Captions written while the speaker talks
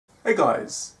Hey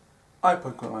guys,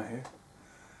 iPokemon here.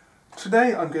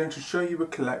 Today I'm going to show you a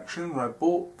collection that I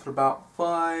bought for about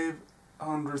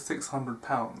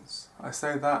 £500–600. I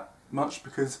say that much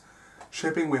because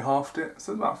shipping we halved it,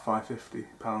 so it's about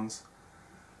 £550.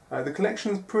 The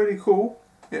collection is pretty cool.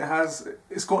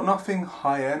 It's got nothing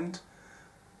high end.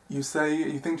 You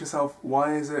think to yourself,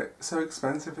 why is it so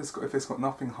expensive if it's got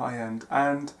nothing high end?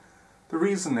 And the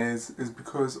reason is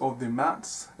because of the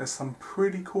mats. There's some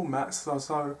pretty cool mats,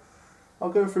 so I'll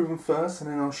go through them first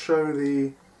and then I'll show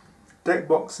the deck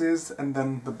boxes and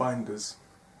then the binders.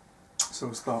 So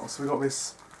we'll start. So we've got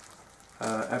this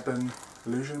Ebon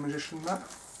Illusion Magician mat.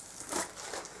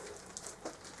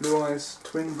 Blue Eyes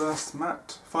Twin Burst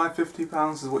mat.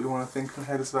 £550 is what you want to think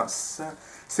ahead. It's about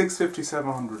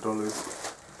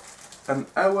 $650–700. An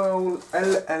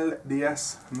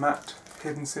LLDS matte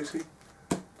Hidden City.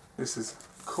 This is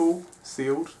cool,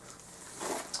 sealed.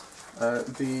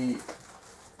 The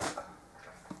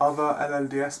other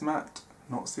LLDS matte,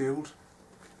 not sealed.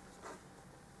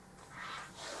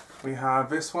 We have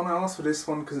this one. I asked for this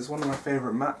one because it's one of my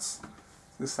favourite mats.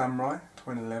 The Samurai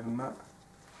 2011 matte.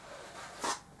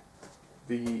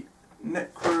 The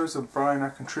Necros of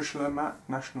Bryanak and Trishula matte,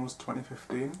 Nationals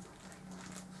 2015.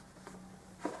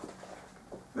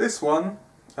 This one,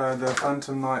 the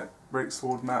Phantom Knight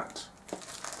Breaksword matte,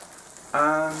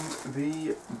 and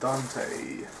the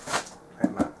Dante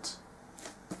matte.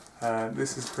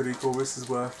 This is pretty cool. This is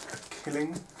worth a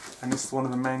killing, and this is one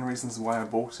of the main reasons why I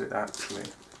bought it actually.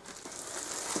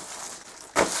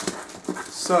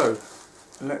 So,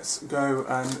 let's go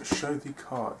and show the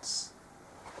cards.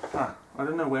 I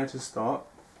don't know where to start.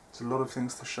 There's a lot of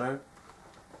things to show,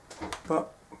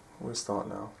 but we'll start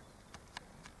now.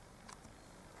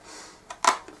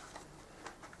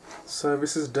 So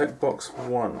this is deck box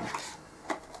 1.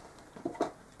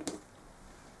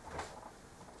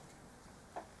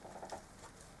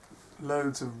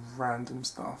 Loads of random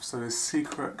stuff. So there's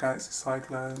Secret Galaxy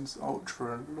Cyclones,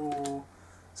 Ultra Law,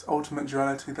 it's Ultimate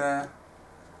Duality there.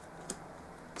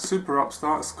 Super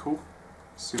Upstart's cool.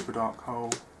 Super Dark Hole,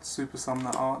 Super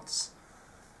Summoner Arts.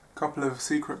 Couple of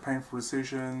Secret Painful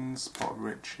Decisions, Pot of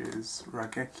Riches,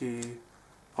 Rageki,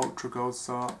 Ultra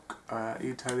Goldsark,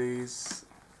 E-Tellys.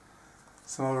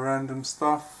 Some other random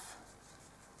stuff.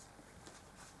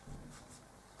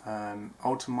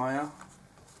 Ultimaya.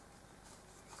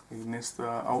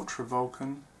 Ignista Ultra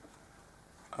Vulcan.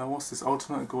 What's this?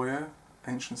 Ultimate Goyo,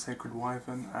 Ancient Sacred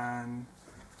Wyvern, and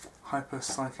Hyper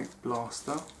Psychic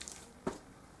Blaster.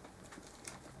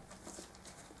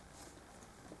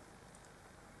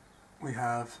 We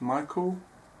have Michael,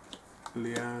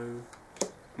 Leo,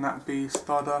 Natby,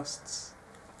 Stardusts.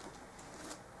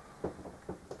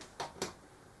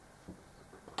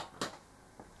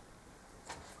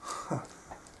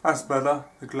 That's better.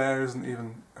 The glare isn't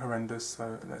even horrendous,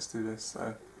 so let's do this.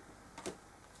 So,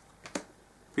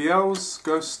 BLs,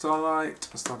 Ghost Starlight,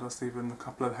 Stardust even, a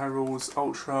couple of Heralds,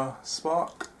 Ultra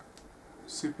Spark,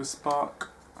 Super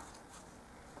Spark,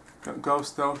 got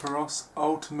Ghost Deltaros,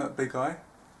 Ultimate Big Eye,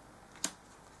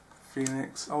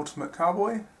 Phoenix, Ultimate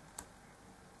Cowboy.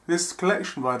 This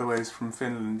collection, by the way, is from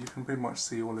Finland. You can pretty much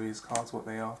see all of these cards, what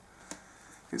they are.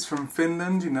 It's from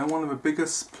Finland, you know, one of the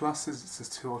biggest pluses, it says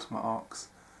 2 Ultimate Arcs.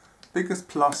 Biggest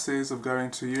pluses of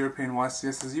going to European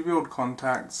YCS is you build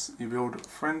contacts, you build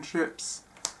friendships,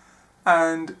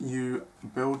 and you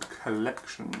build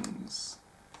collections.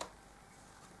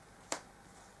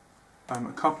 A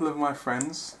couple of my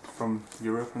friends from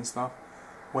Europe and stuff,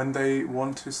 when they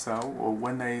want to sell, or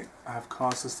when they have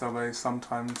cards to sell, they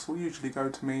sometimes will usually go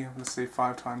to me, let's say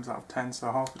 5 times out of 10,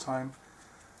 so half the time.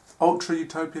 Ultra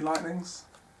Utopia Lightnings,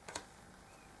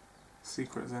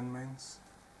 Secret Zen Mains,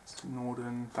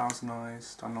 Norden, Thousand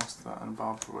Eyes, Dinoster, and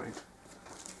Barbroid.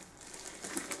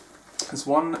 There's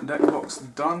one deck box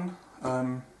done.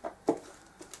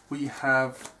 We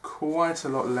have quite a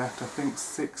lot left. I think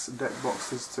 6 deck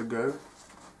boxes to go.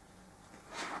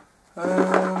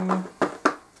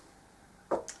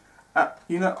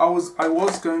 You know, I was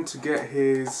going to get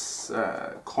his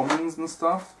commons and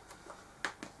stuff,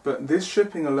 but this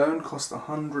shipping alone cost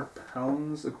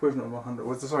 £100, equivalent of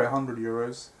 100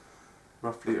 euros.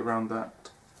 Roughly around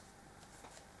that.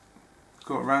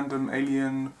 Got a random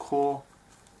alien core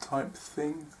type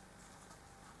thing.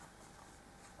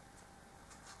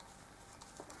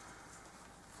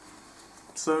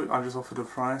 So I just offered a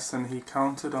price and he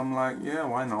countered. I'm like, yeah,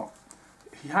 why not?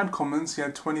 He had commons, he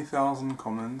had 20,000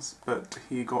 commons, but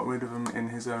he got rid of them in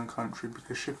his own country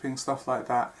because shipping stuff like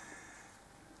that,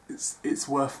 it's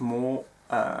worth more.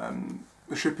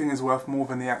 The shipping is worth more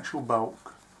than the actual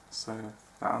bulk. So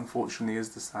that unfortunately is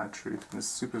the sad truth. And there's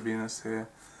Super Venus here.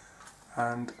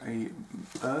 and a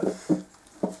earth.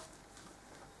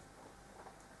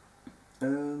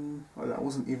 Oh, that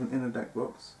wasn't even in a deck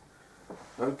box.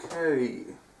 Okay,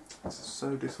 this is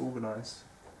so disorganised.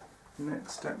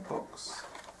 Next deck box.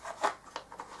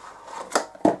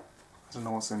 I don't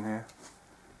know what's in here.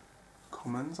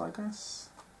 Commons, I guess.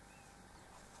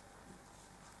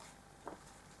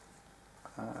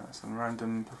 Some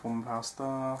random performance power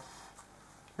stuff.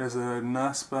 There's a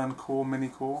Nurse Burn core, mini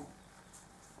core.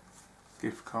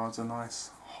 Gift cards are nice,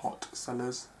 hot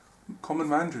sellers. Common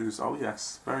Mandrews, oh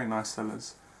yes, very nice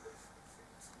sellers.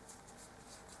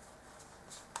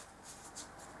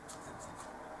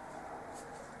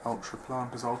 Ultra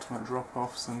Planters, ultimate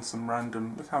drop-offs, and some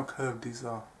random, look how curved these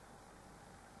are.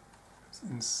 It's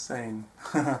insane.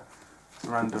 It's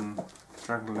random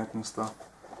Dragon Legend stuff.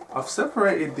 I've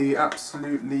separated the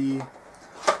absolutely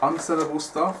unsellable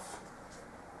stuff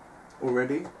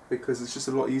already because it's just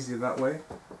a lot easier that way.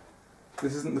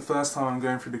 This isn't the first time I'm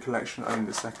going through the collection, only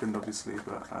the second obviously,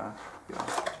 but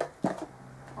yeah.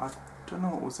 I don't know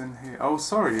what was in here. Oh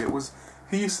sorry, it was,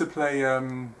 he used to play,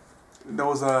 there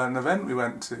was an event we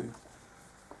went to,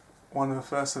 one of the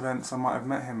first events I might have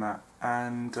met him at,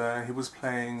 and he was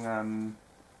playing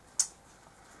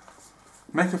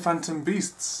Mecha Phantom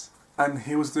Beasts, and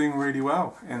he was doing really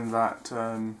well in that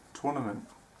tournament.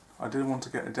 I did want to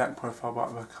get a deck profile, but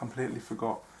I completely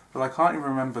forgot. But I can't even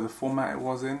remember the format it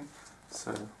was in,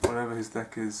 so whatever his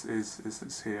deck is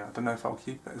here. I don't know if I'll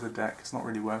keep it as a deck, it's not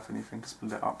really worth anything to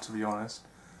split it up, to be honest.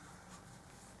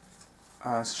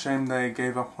 It's a shame they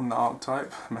gave up on the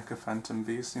archetype, Mecha Phantom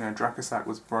Beast. You know, Dracosac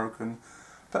was broken.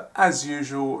 But as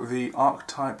usual, the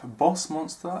archetype boss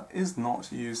monster is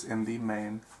not used in the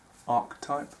main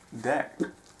archetype deck,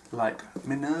 like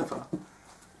Minerva.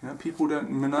 You know, people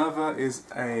don't. Minerva is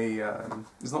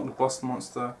is not the boss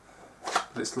monster,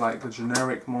 but it's like the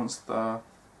generic monster,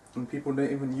 and people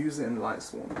don't even use it in Light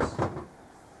Swans.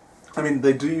 I mean,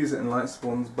 they do use it in Light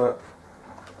Swans, but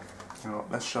you know,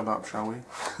 let's shut up, shall we?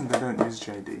 They don't use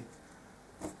JD.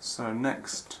 So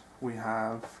next we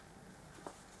have,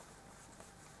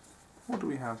 what do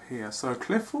we have here? So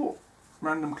Cliffort,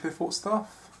 random Cliffort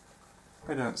stuff.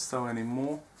 They don't sell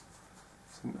anymore.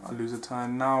 So I lose a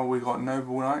turn. Now we got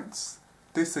Noble Knights.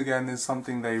 This again is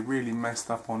something they really messed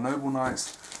up on. Noble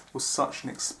Knights was such an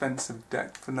expensive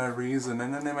deck for no reason,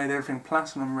 and then they made everything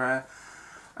Platinum Rare,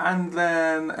 and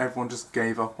then everyone just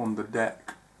gave up on the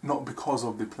deck. Not because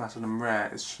of the Platinum Rare,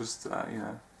 it's just, you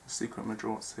know, Secret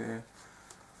Madrots here.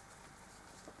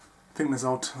 I think there's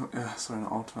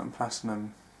Ultimate and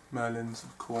Platinum Merlins,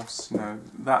 of course. You know,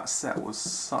 that set was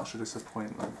such a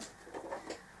disappointment.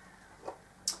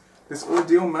 This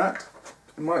ordeal mat,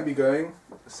 it might be going,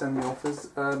 send me offers.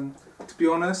 To be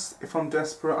honest, if I'm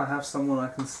desperate, I have someone I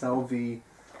can sell the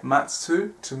mats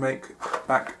to make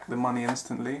back the money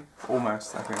instantly.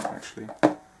 Almost, I think, actually.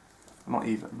 Not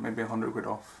even, maybe 100 quid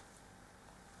off.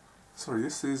 Sorry,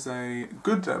 this is a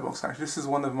good deck box actually. This is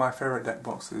one of my favourite deck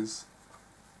boxes.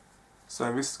 So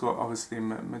this has got obviously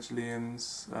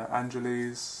Magillians,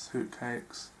 Angeles, Hoot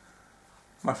Cakes.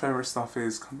 My favourite stuff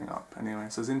is coming up anyway.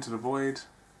 So it's Into the Void.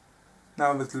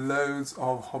 Now there's loads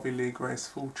of Hobby League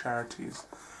Graceful Charities.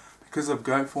 Because of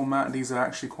GOAT format, these are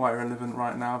actually quite relevant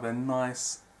right now. They're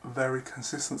nice, very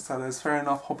consistent sellers. Fair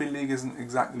enough, Hobby League isn't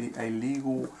exactly a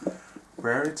legal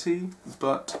rarity,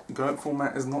 but GOAT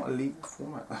format is not a legal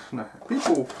format. No,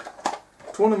 people,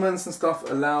 tournaments and stuff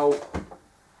allow,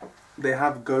 they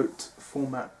have GOAT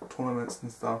format tournaments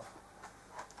and stuff.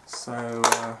 So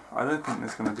I don't think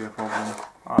there's going to be a problem.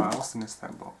 Alright, what's in this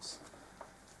deck box?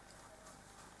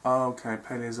 Okay,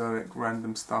 Paleozoic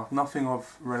random stuff, nothing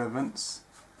of relevance.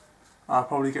 I'll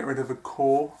probably get rid of a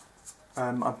core.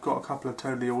 I've got a couple of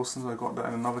Totally Awesomes, I got that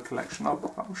in another collection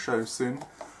I'll show soon.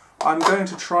 I'm going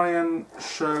to try and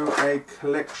show a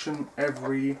collection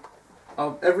every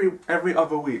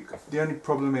other week. The only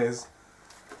problem is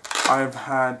I've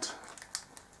had,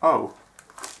 so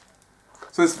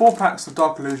there's 4 packs of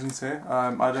Dark Illusions here.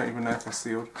 I don't even know if they're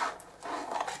sealed.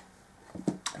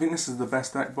 I think this is the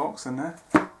best deck box in there.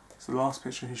 It's the last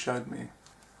picture he showed me,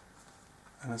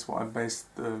 and that's what I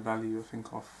based the value I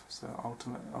think off. So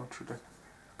Ultimate Ultra Deck,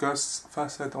 Ghosts,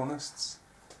 First Aid Honest,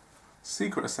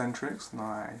 Secret Eccentrics,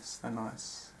 nice, they're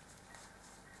nice.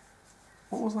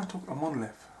 What was I talking? A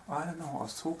Monolith. I don't know what I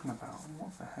was talking about.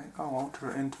 What the heck? Oh,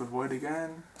 Ultra Into a Void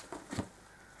again.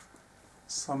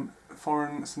 Some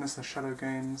foreign Sinister Shadow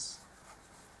Games.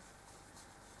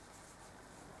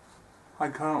 I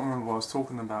can't remember what I was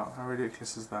talking about. How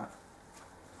ridiculous is that?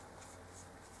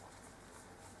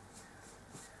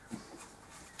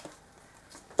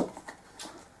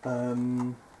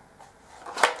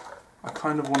 I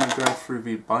kind of want to go through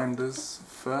the binders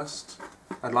first.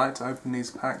 I'd like to open these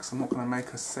packs. I'm not going to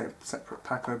make a separate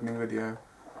pack opening video.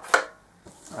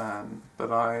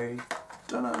 But I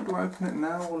don't know, do I open it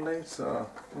now or later?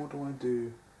 What do I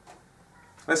do?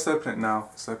 Let's open it now.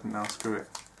 Let's open it now, screw it.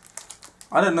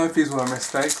 I don't know if these were a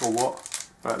mistake or what,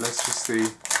 but let's just see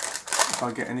if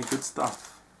I get any good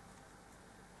stuff.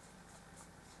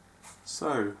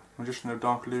 So, Magician of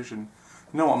Dark Illusion.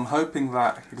 You know what, I'm hoping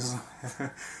that he doesn't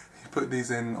he put these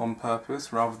in on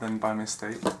purpose rather than by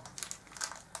mistake.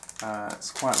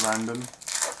 It's quite random.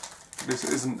 This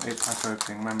isn't a pack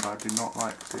opening, remember I do not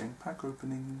like doing pack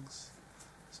openings.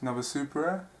 It's another super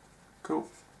rare. Cool.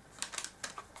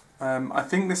 I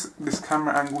think this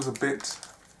camera angle's a bit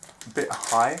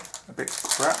high, a bit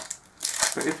crap.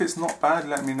 But if it's not bad,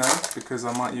 let me know, because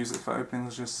I might use it for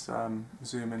openings, just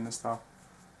zoom in and stuff.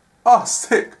 Oh,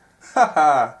 sick!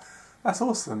 Haha! That's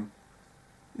awesome.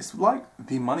 It's like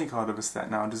the money card of a set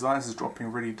now. Desires is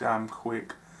dropping really damn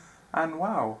quick. And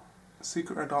wow,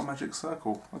 Secret Red Dark Magic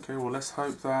Circle. Okay, well let's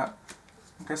hope that...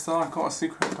 I guess that I've got a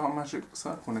Secret Red Dark Magic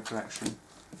Circle in the collection.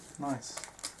 Nice.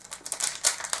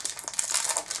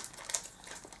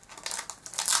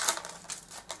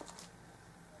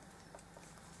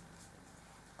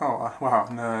 Oh, wow,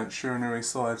 no, Shiranui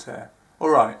Solitaire.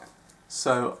 Alright,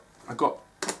 so I got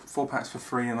 4 packs for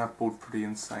free and I pulled pretty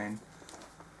insane.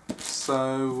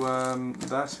 So,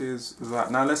 that is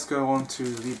that. Now let's go on to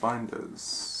the binders.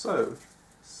 So,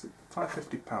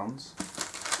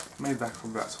 £550. Made back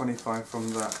from about 25 from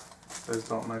those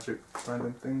Dark Magic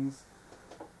random things.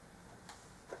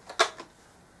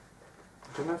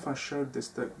 I don't know if I showed this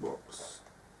deck box.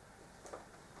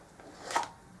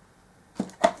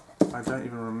 I don't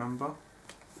even remember,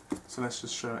 so let's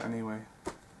just show it anyway.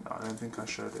 No, I don't think I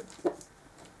showed it.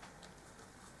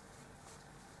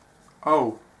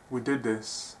 Oh, we did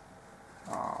this.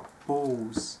 Ah,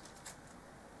 balls.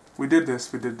 We did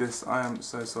this. I am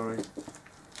so sorry.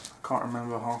 I can't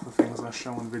remember half the things I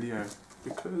show on video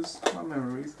because my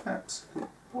memory's absolute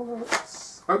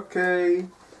works. Okay,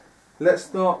 let's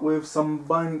start with some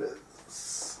binders.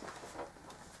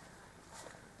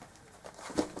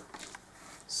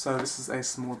 So this is a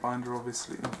small binder,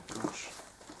 obviously. Oh gosh.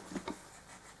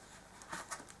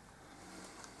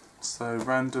 So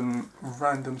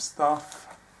random stuff,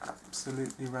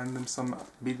 absolutely random. Some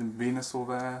Venusaur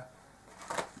there.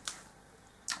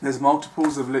 There's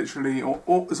multiples of literally,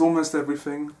 it's almost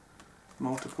everything.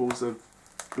 Multiples of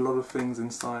a lot of things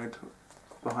inside,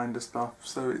 behind the stuff.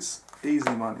 So it's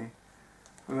easy money,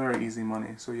 very easy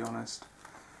money. To be honest,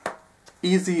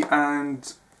 easy,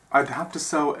 and I'd have to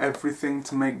sell everything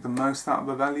to make the most out of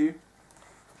the value,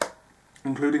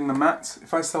 including the mats.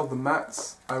 If I sell the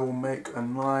mats, I will make a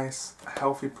nice,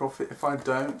 healthy profit. If I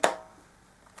don't,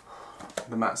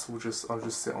 the mats will I'll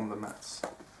just sit on the mats.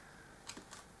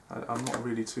 I'm not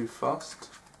really too fussed.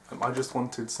 I just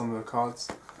wanted some of the cards.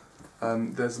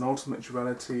 There's an Ultimate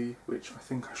Duality, which I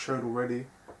think I showed already.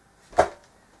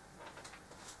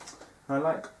 I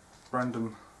like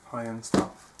random high-end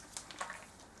stuff.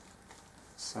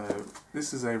 So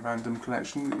this is a random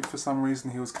collection. For some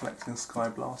reason he was collecting Sky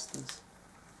Blasters.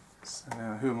 So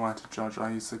who am I to judge?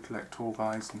 I used to collect Tall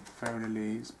Guys and Fairy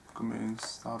Lilies, Pokemoons,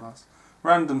 Stardust.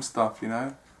 Random stuff, you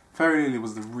know. Fairy Lily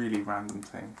was the really random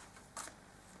thing.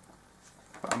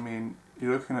 But I mean,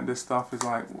 you're looking at this stuff, it's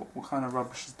like, what kind of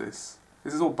rubbish is this?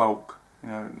 This is all bulk, you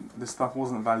know. This stuff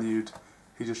wasn't valued,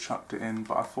 he just chucked it in.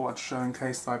 But I thought I'd show in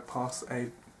case I pass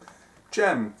a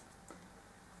gem.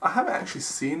 I haven't actually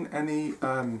seen any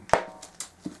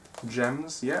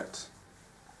gems yet.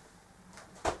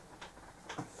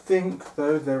 I think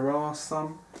though there are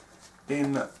some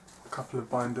in a couple of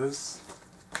binders.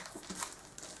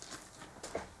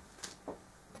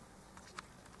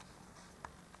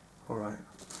 Alright,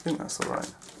 I think that's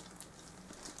alright.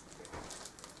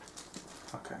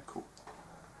 Okay, cool.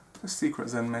 The Secret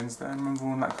Zen Men's there. Remember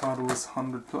when that card was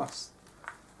 100 plus?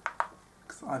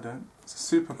 Because I don't. It's a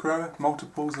Super Crow,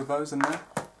 multiples of those in there.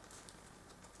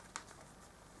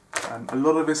 A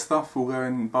lot of this stuff will go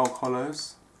in bulk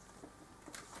hollows.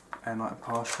 And like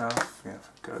Parshath, yeah,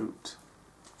 Goat.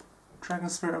 Dragon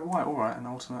Spirit of White, alright, an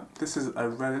ultimate. This is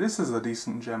a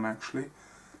decent gem actually.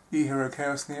 E-Hero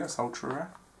Chaos Neos, ultra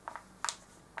rare.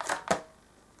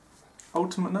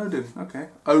 Ultimate Nodin, okay.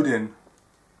 Odin.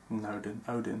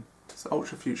 It's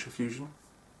Ultra Future Fusion.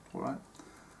 Alright.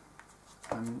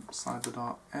 Side the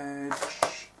Dark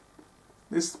Edge.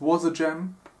 This was a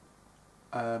gem.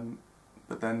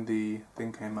 But then the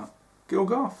thing came up.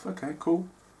 Gilgarth, okay, cool.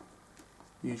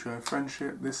 Yugioh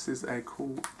Friendship, this is a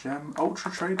cool gem. Ultra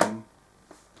Trading.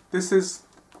 This is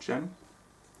gem.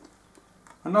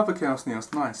 Another Chaos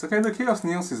Neos, nice. Okay, the Chaos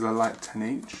Neos are like 10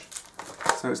 each,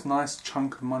 so it's a nice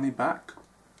chunk of money back.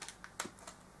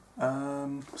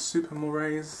 Super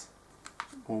Morays,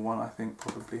 or one I think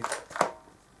probably.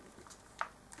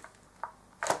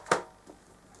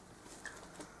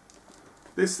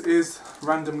 This is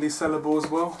randomly sellable as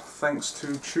well, thanks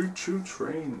to Choo Choo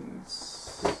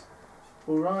Trains.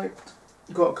 Alright,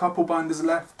 got a couple binders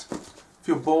left. If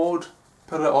you're bored,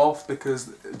 put it off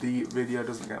because the video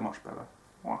doesn't get much better.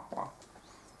 Wah, wah.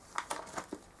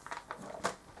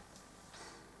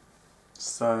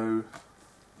 So,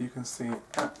 you can see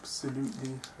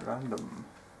absolutely random.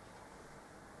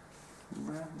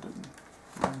 Random.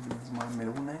 Random is my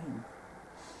middle name.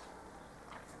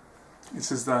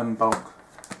 This is bulk.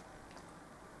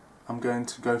 I'm going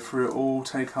to go through it all,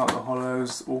 take out the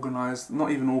hollows, organise,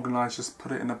 not even organise, just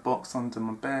put it in a box under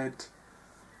my bed.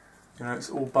 You know, it's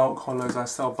all bulk hollows. I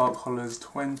sell bulk hollows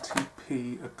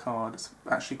 20p a card. It's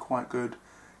actually quite good.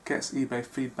 Gets eBay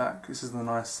feedback. This is the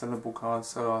nice sellable card,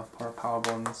 so power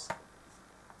bonds.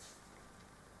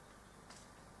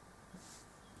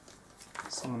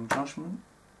 Solemn Judgment.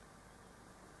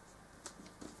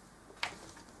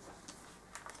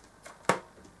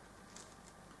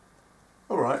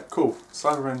 Alright, cool.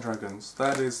 Cyber End Dragons.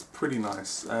 That is pretty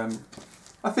nice.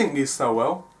 I think these sell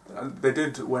well. They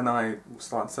did when I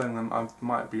started selling them. I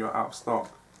might be out of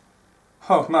stock.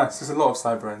 Oh, nice. There's a lot of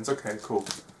Cyber Ends. Okay, cool.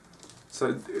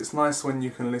 So it's nice when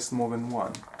you can list more than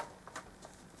one.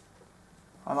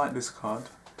 I like this card.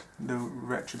 The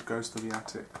Wretched Ghost of the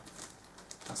Attic.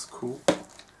 That's cool.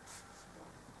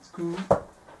 That's cool.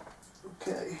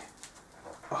 Okay.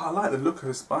 Oh, I like the look of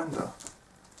this binder.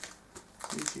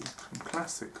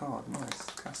 Classic card, nice,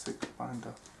 classic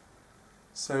binder.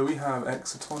 So we have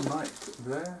Exciton Knight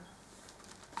there.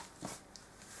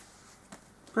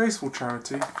 Graceful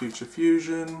Charity, Future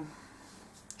Fusion.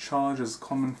 Charge as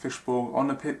Common Fishbowl on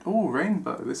a Pit. Oh,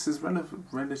 Rainbow, this is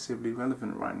relatively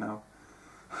relevant right now.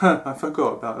 I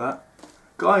forgot about that.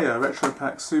 Gaia, Retro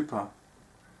Pack Super.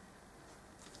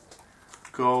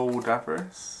 Gold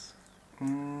Avarice.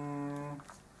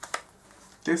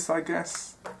 This, I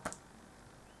guess.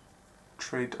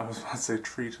 I was about to say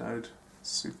Tree Toad,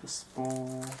 Super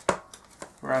Spore,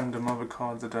 random other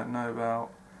cards I don't know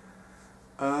about.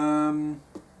 No,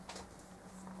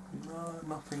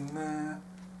 nothing there.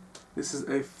 This is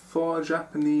a far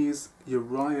Japanese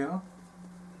Uriah.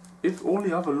 If all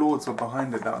the other lords are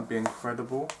behind it, that would be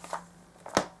incredible.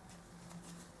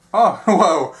 Oh,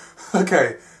 whoa,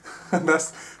 okay,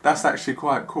 that's actually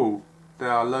quite cool. There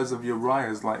are loads of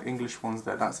Uriahs, like English ones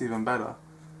there, that's even better.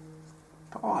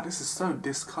 But, oh, this is so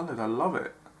discoloured, I love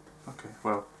it. Okay,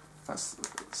 well, that's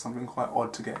something quite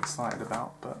odd to get excited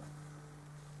about, but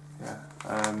yeah.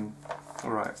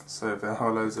 Alright, so there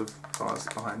are loads of cards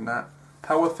behind that.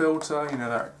 Power Filter, you know,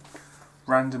 that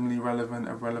randomly relevant,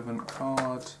 irrelevant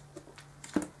card.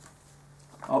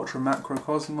 Ultra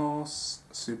Macrocosmos,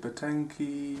 Super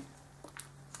Tenki,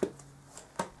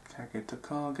 Kage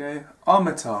Takage,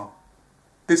 Armital.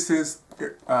 This is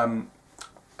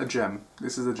a gem.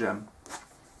 This is a gem.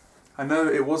 I know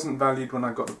it wasn't valued when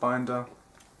I got the binder,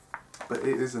 but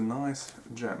it is a nice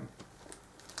gem.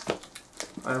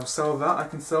 I'll sell that. I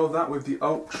can sell that with the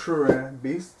ultra rare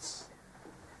beasts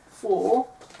for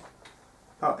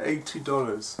about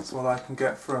 $80. That's what I can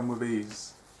get for them with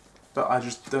ease. But I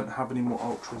just don't have any more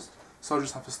ultras, so I'll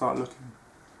just have to start looking.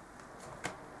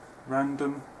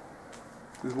 Random.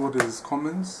 This is what is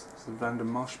commons. There's a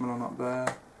random marshmallow up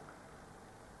there.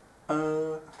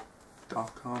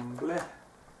 Dark Bleh.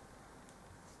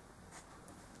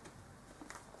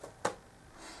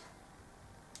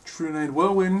 Trunade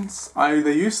Whirlwinds.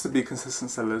 They used to be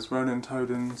consistent sellers. Ronin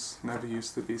Totems never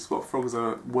used to be. Swap Frogs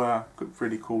were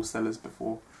really cool sellers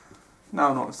before.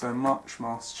 Now not so much.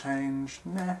 Mass Change.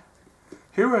 Nah.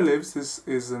 Hero Lives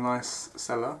is a nice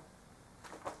seller.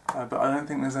 But I don't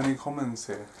think there's any commons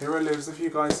here. Hero Lives, if you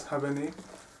guys have any,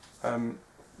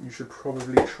 you should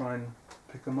probably try and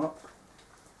pick them up.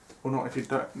 Well, not if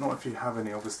you have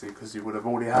any, obviously, because you would have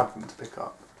already have them to pick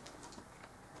up.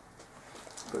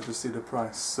 But just see the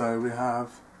price. So we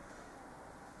have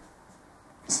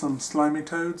some Slimy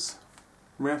Toads,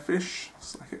 Rare Fish,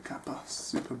 Psychic Kappa,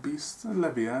 Super Beast, a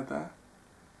Leviair there.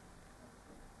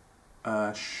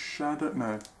 Shadow,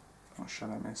 no, not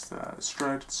Shadow Mist,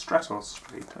 Stratos,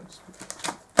 Stratos.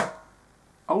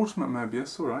 Ultimate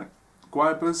Mobius, alright.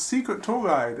 Guiba's Secret Tour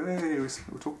Guide, hey, we're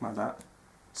talking about that.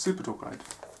 Super Tour Guide.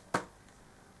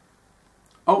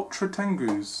 Ultra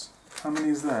Tengus, how many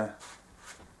is there?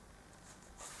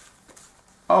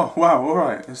 Oh wow,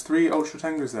 alright, there's 3 Ultra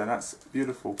Tengus there, that's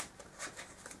beautiful.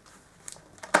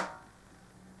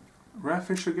 Rare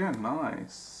fish again,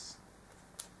 nice.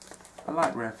 I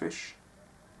like rare fish.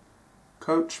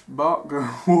 Coach bark,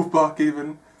 wolf bark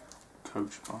even.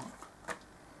 Coach bark.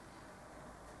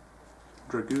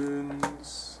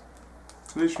 Dragoons.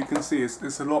 So as you can see,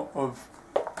 it's a lot of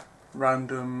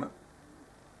random,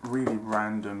 really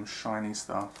random shiny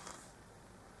stuff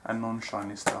and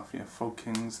non-shiny stuff. Yeah, Fog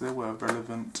Kings, they were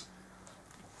relevant.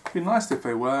 It'd be nice if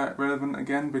they were relevant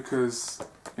again because,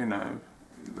 you know,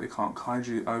 they can't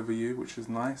kaiju over you, which is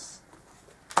nice.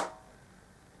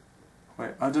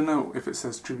 Wait, I don't know if it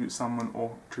says tribute someone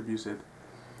or tributed.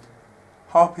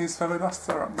 Harpies, Feather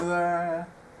Duster up there.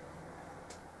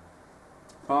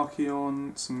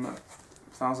 Barkion, some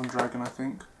Thousand Dragon, I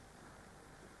think.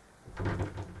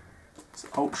 It's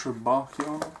Ultra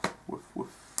Barkion with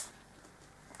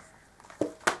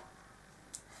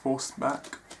Force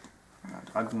Back.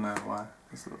 I don't know why.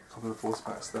 There's a couple of Force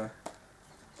Backs there.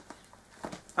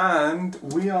 And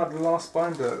we are the last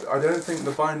binder. I don't think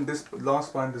this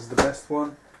last binder is the best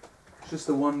one. It's just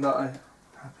the one that I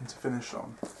happen to finish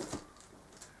on.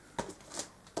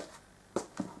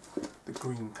 The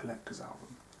Green Collector's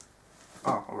Album.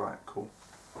 Oh, alright, cool.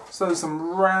 So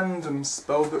some random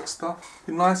spellbook stuff.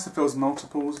 It'd be nice if there was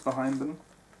multiples behind them.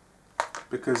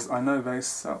 Because I know they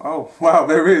sell... Oh, wow,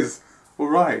 there is!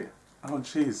 Alright. Oh,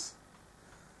 jeez.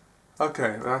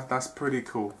 Okay, that's pretty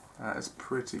cool. That is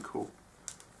pretty cool.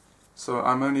 So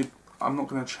I'm not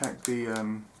going to check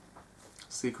the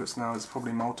secrets now. It's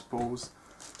probably multiples.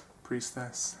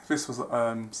 Priestess. If this was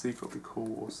secret, would be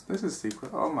cool. This is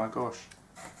secret. Oh my gosh.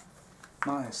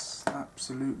 Nice.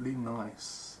 Absolutely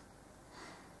nice.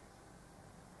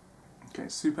 Okay,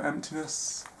 Super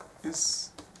Emptiness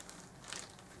is...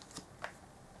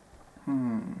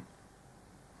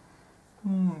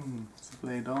 It's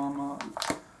Blade Armor.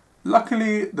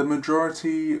 Luckily, the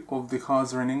majority of the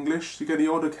cards are in English. You get the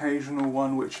odd occasional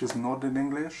one which is not in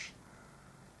English.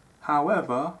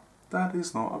 However, that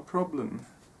is not a problem.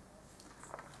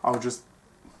 I'll just...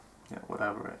 yeah,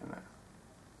 whatever it in it.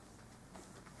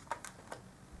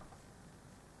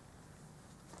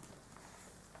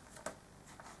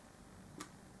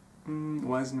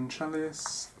 Wiseman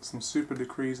Chalice, some Super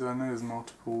Decrees, I know there's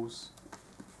multiples.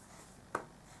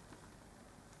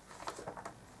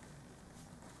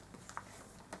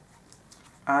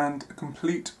 And a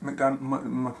complete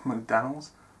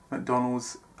McDonald's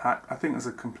pack. I think there's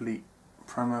a complete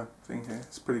promo thing here.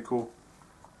 It's pretty cool.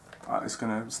 It's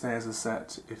going to stay as a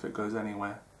set if it goes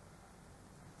anywhere.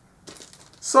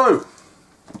 So,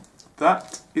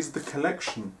 that is the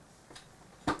collection.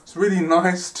 It's really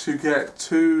nice to get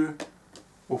 2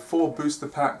 or 4 booster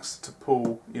packs to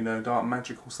pull, you know, Dark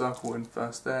Magical Circle in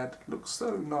First Ed. Looks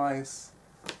so nice.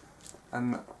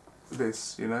 And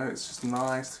this, you know, it's just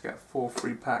nice to get 4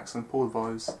 free packs and pull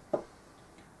those.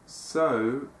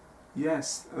 So,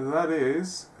 yes, that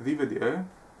is the video.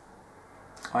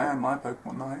 I am my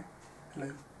Pokemon Eye.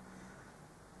 Hello.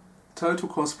 Total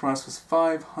cost price was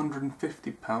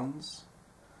 £550.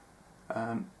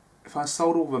 If I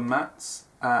sold all the mats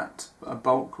at a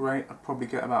bulk rate, I'd probably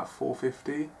get about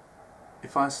 £450.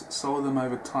 If I sold them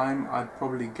over time, I'd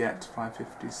probably get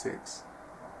 £556.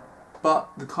 But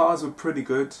the cards were pretty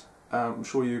good. I'm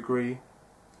sure you agree.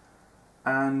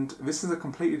 And this is a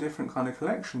completely different kind of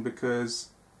collection because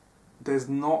there's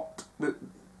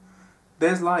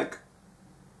like,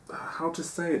 how to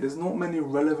say it, there's not many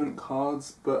relevant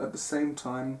cards, but at the same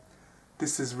time,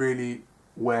 this is really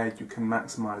where you can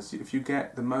maximise. If you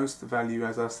get the most value,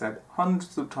 as I've said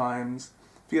hundreds of times,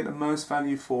 if you get the most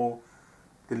value for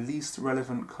the least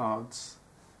relevant cards,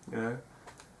 you know,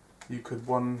 you can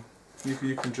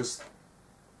just,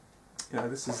 you know,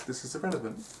 this is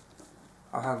irrelevant.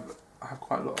 I have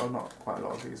quite a lot, or not quite a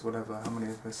lot of these, whatever. How many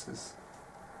of this is?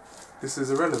 This is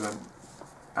irrelevant,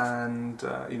 and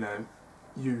you know,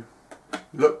 you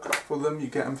look for them, you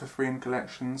get them for free in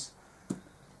collections,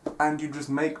 and you just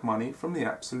make money from the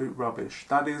absolute rubbish.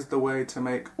 That is the way to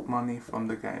make money from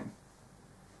the game.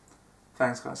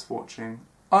 Thanks guys for watching.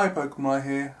 Pokemon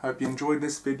here. Hope you enjoyed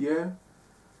this video.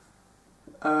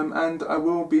 And I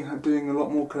will be doing a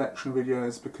lot more collection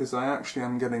videos because I actually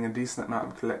am getting a decent amount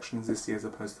of collections this year as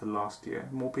opposed to last year.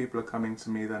 More people are coming to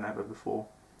me than ever before,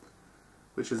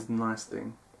 which is a nice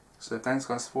thing. So thanks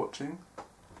guys for watching.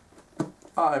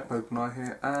 Pokemon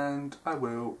here, and I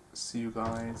will see you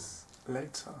guys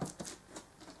later.